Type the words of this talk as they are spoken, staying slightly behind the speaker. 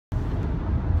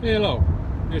Hey, hello.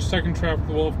 Here's Second Trap with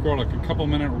the Wolf Gorlick, a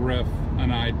couple-minute riff on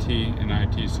IT and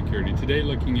IT security. Today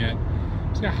looking at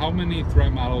how many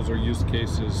threat models or use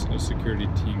cases a security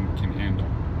team can handle.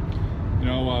 You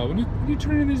know, when you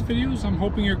turn in these videos, I'm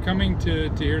hoping you're coming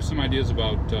to hear some ideas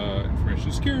about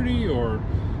information security, or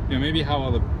maybe how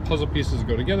all the puzzle pieces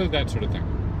go together, that sort of thing.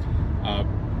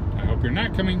 I hope you're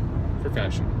not coming for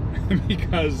fashion,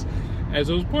 because as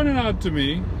it was pointed out to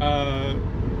me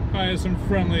by some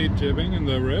friendly jibbing in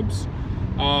the ribs,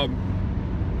 I've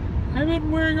been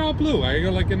wearing all blue. I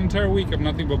got like an entire week of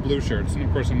nothing but blue shirts, and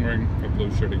of course I'm wearing a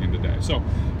blue shirt again today. So,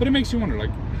 but it makes you wonder, like,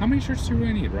 how many shirts do you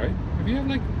really need, right? If you have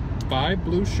like 5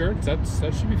 blue shirts, that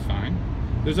should be fine.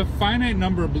 There's a finite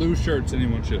number of blue shirts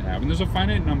anyone should have, and there's a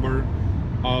finite number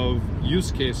of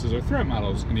use cases or threat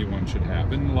models anyone should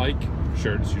have. And like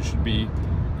shirts, you should be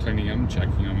cleaning them,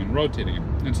 checking them, and rotating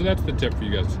them. And so that's the tip for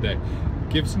you guys today.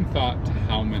 Give some thought to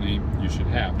how many you should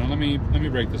have. Now let me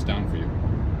break this down for you.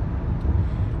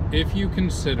 If you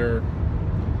consider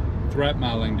threat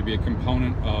modeling to be a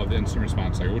component of the incident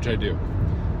response cycle, which I do,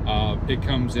 it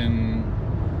comes in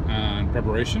on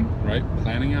preparation, right?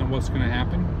 Planning on what's going to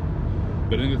happen.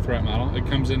 But in the threat model, it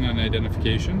comes in on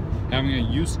identification, having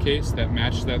a use case that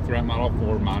matches that threat model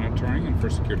for monitoring and for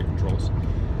security controls.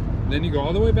 Then you go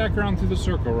all the way back around through the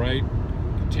circle, right?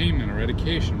 Containment,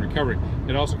 eradication, recovery.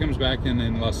 It also comes back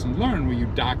in lessons learned, where you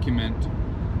document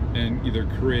and either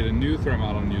create a new threat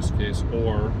model and use case,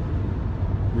 or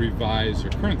revise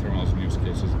your current threat models and use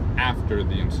cases after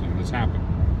the incident has happened.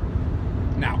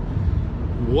 Now,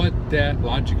 what that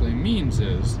logically means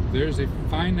is there's a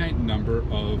finite number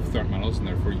of threat models and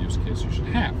therefore use cases you should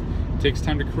have. It takes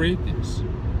time to create these.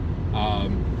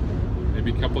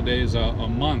 Maybe a couple days, a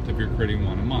month if you're creating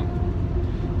one a month.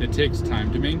 It takes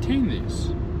time to maintain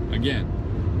these. Again,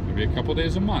 maybe a couple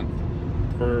days a month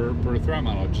per threat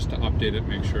model, just to update it,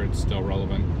 make sure it's still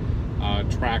relevant,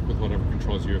 track with whatever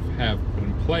controls you have put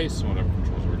in place and whatever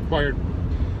controls are required.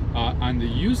 On the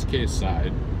use case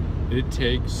side, it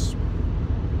takes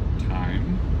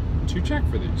time to check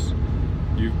for these.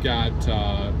 You've got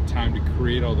time to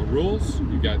create all the rules.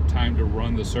 You've got time to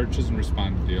run the searches and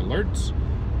respond to the alerts.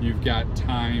 You've got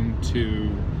time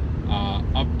to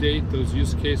update those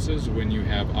use cases when you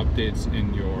have updates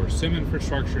in your SIM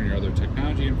infrastructure and your other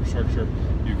technology infrastructure.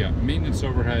 You've got maintenance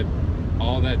overhead.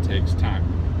 All that takes time.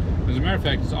 As a matter of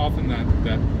fact, it's often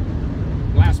that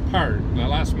last part, that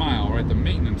last mile, right, the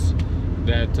maintenance,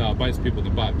 that bites people in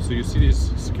the butt. So you see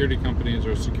these security companies,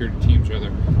 or security teams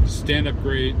rather, stand up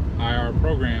great IR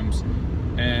programs,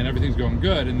 and everything's going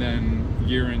good, and then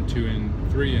year and 2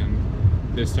 and 3 in,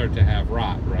 they start to have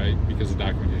rot, right? Because the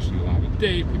documentation is out of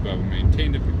date, people haven't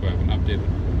maintained it, people haven't updated it,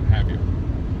 what have you.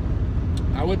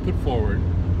 I would put forward,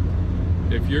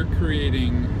 if you're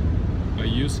creating a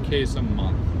use case a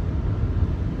month,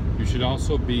 you should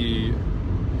also be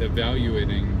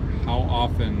evaluating how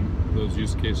often those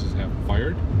use cases have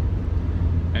fired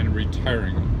and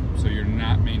retiring them, so you're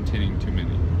not maintaining too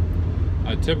many.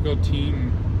 A typical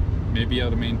team may be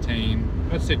able to maintain,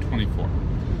 let's say 24.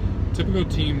 Typical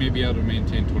team may be able to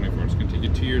maintain 24. It's going to take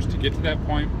you 2 years to get to that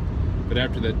point, but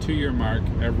after that 2-year mark,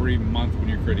 every month when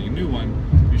you're creating a new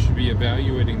one, you should be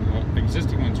evaluating the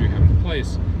existing ones you have in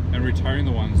place and retiring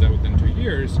the ones that within 2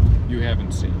 years you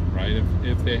haven't seen, right?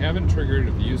 If they haven't triggered,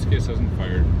 if the use case hasn't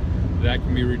fired, that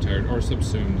can be retired or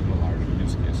subsumed into larger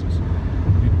use cases.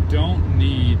 You don't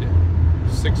need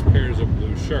 6 pairs of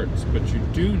blue shirts, but you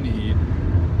do need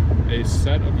a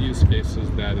set of use cases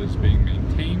that is being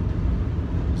maintained,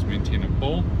 is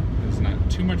maintainable. It's not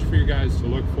too much for you guys to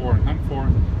look for and hunt for.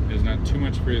 It's not too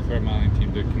much for your threat modeling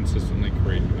team to consistently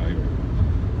create and evaluate.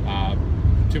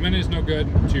 Too many is no good.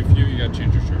 Too few, you got to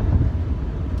change your shirt.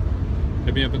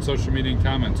 Hit me up in social media and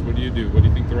comments. What do you do? What do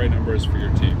you think the right number is for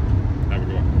your team?